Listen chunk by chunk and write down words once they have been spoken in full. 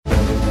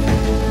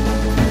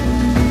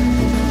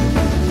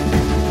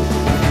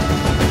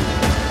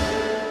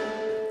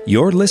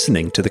You're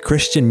listening to the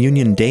Christian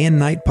Union Day and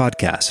Night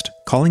podcast,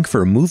 calling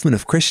for a movement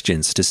of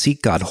Christians to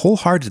seek God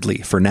wholeheartedly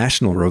for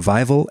national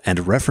revival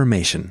and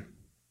reformation.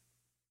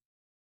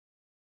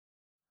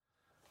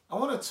 I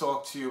want to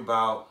talk to you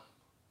about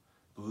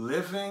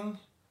living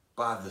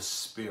by the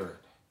Spirit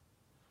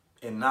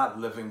and not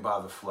living by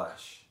the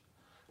flesh.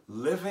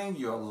 Living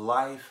your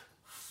life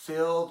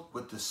filled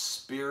with the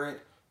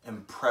Spirit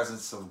and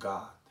presence of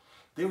God.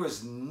 There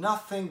is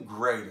nothing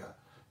greater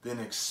than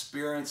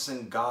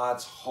experiencing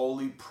God's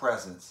holy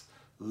presence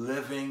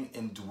living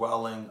and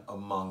dwelling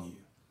among you.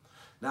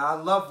 Now, I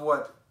love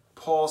what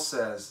Paul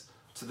says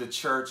to the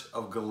church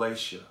of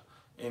Galatia.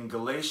 In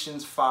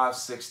Galatians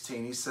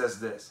 5:16, he says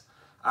this,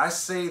 I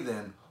say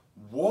then,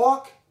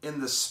 walk in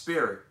the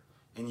Spirit,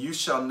 and you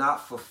shall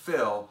not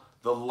fulfill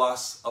the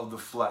lusts of the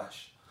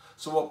flesh.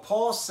 So what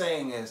Paul's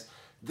saying is,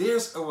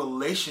 there's a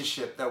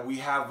relationship that we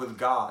have with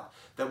God,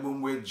 that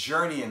when we're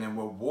journeying and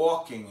we're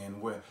walking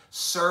and we're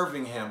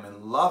serving Him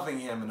and loving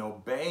Him and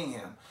obeying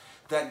Him,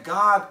 that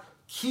God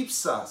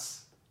keeps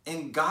us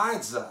and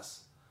guides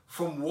us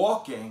from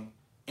walking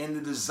in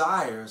the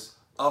desires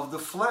of the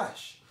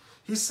flesh.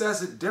 He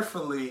says it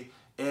differently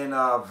in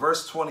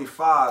verse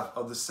 25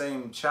 of the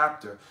same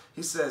chapter.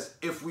 He says,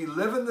 if we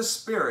live in the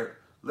Spirit,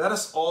 let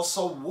us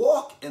also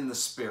walk in the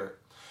Spirit.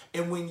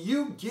 And when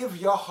you give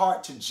your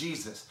heart to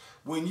Jesus,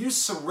 when you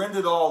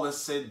surrendered all and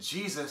said,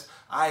 Jesus,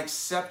 I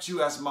accept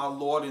you as my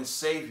Lord and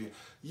Savior,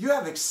 you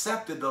have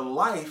accepted the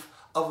life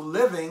of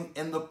living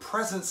in the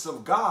presence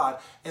of God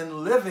and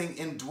living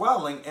and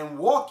dwelling and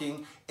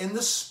walking in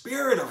the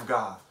Spirit of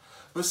God.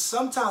 But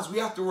sometimes we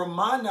have to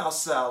remind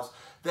ourselves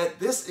that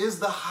this is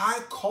the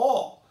high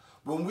call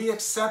when we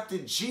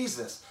accepted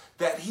Jesus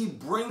that He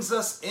brings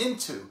us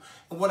into.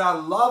 And what I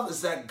love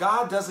is that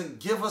God doesn't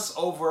give us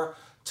over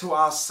to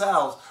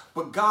ourselves,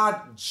 but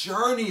God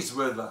journeys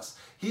with us.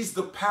 He's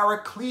the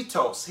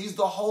Parakletos. He's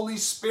the Holy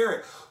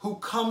Spirit who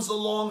comes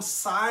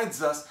alongside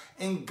us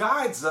and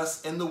guides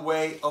us in the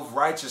way of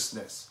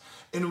righteousness.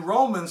 In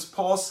Romans,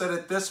 Paul said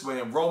it this way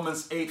in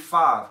Romans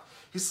 8:5.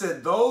 He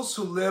said, those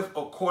who live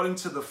according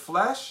to the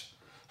flesh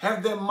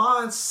have their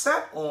minds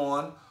set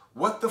on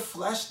what the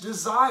flesh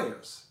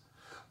desires.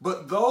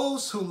 But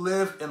those who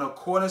live in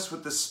accordance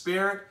with the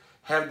Spirit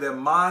have their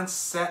minds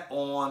set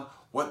on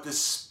what the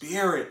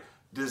Spirit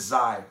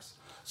desires.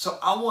 So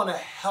I want to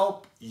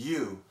help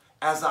you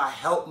as I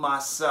help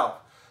myself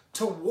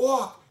to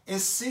walk and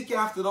seek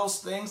after those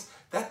things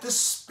that the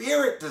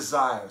Spirit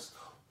desires.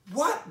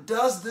 What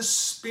does the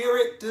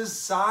Spirit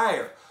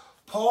desire?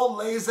 Paul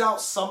lays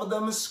out some of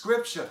them in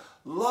Scripture.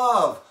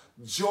 Love,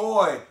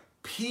 joy,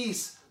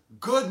 peace,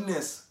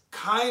 goodness,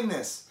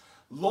 kindness,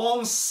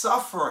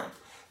 long-suffering.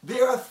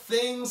 There are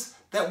things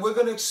that we're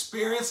going to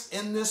experience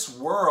in this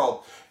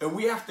world, and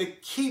we have to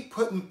keep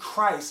putting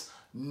Christ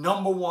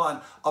number one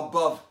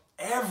above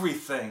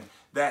everything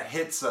that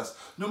hits us.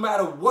 No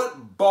matter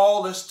what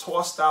ball is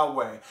tossed our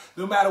way,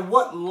 no matter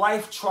what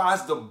life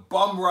tries to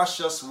bum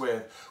rush us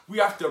with, we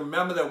have to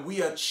remember that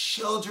we are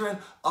children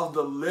of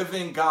the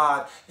living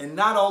God, and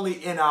not only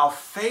in our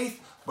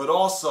faith, but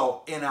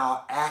also in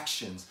our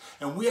actions.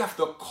 And we have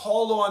to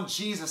call on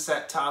Jesus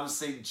at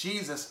times and say,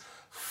 Jesus,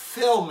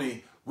 fill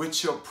me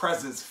with your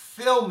presence.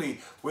 Fill me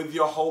with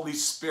your Holy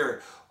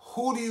Spirit.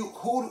 Who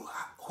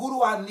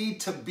do I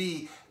need to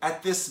be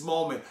at this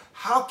moment?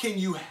 How can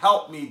you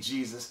help me,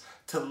 Jesus,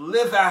 to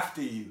live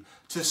after you,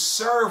 to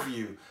serve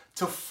you,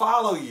 to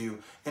follow you,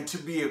 and to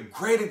be a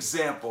great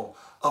example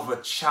of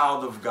a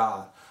child of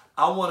God?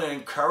 I want to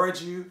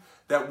encourage you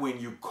that when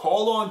you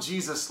call on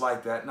Jesus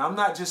like that, and I'm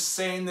not just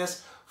saying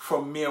this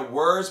from mere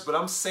words, but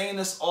I'm saying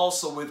this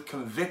also with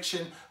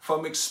conviction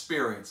from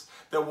experience,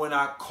 that when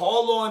I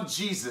call on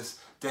Jesus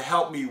to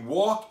help me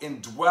walk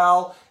and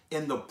dwell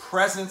in the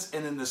presence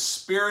and in the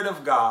Spirit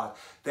of God,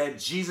 that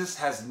Jesus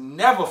has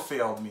never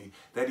failed me,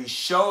 that He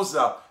shows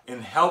up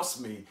and helps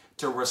me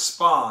to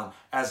respond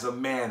as a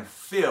man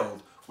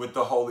filled with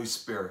the Holy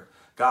Spirit.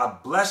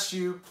 God bless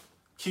you.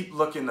 Keep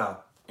looking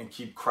up and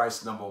keep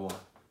Christ number one.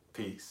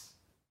 Peace.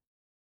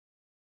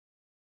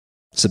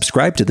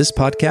 Subscribe to this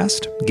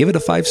podcast, give it a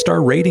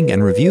 5-star rating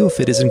and review if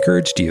it has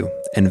encouraged you,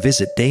 and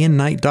visit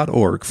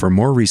dayandnight.org for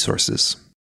more resources.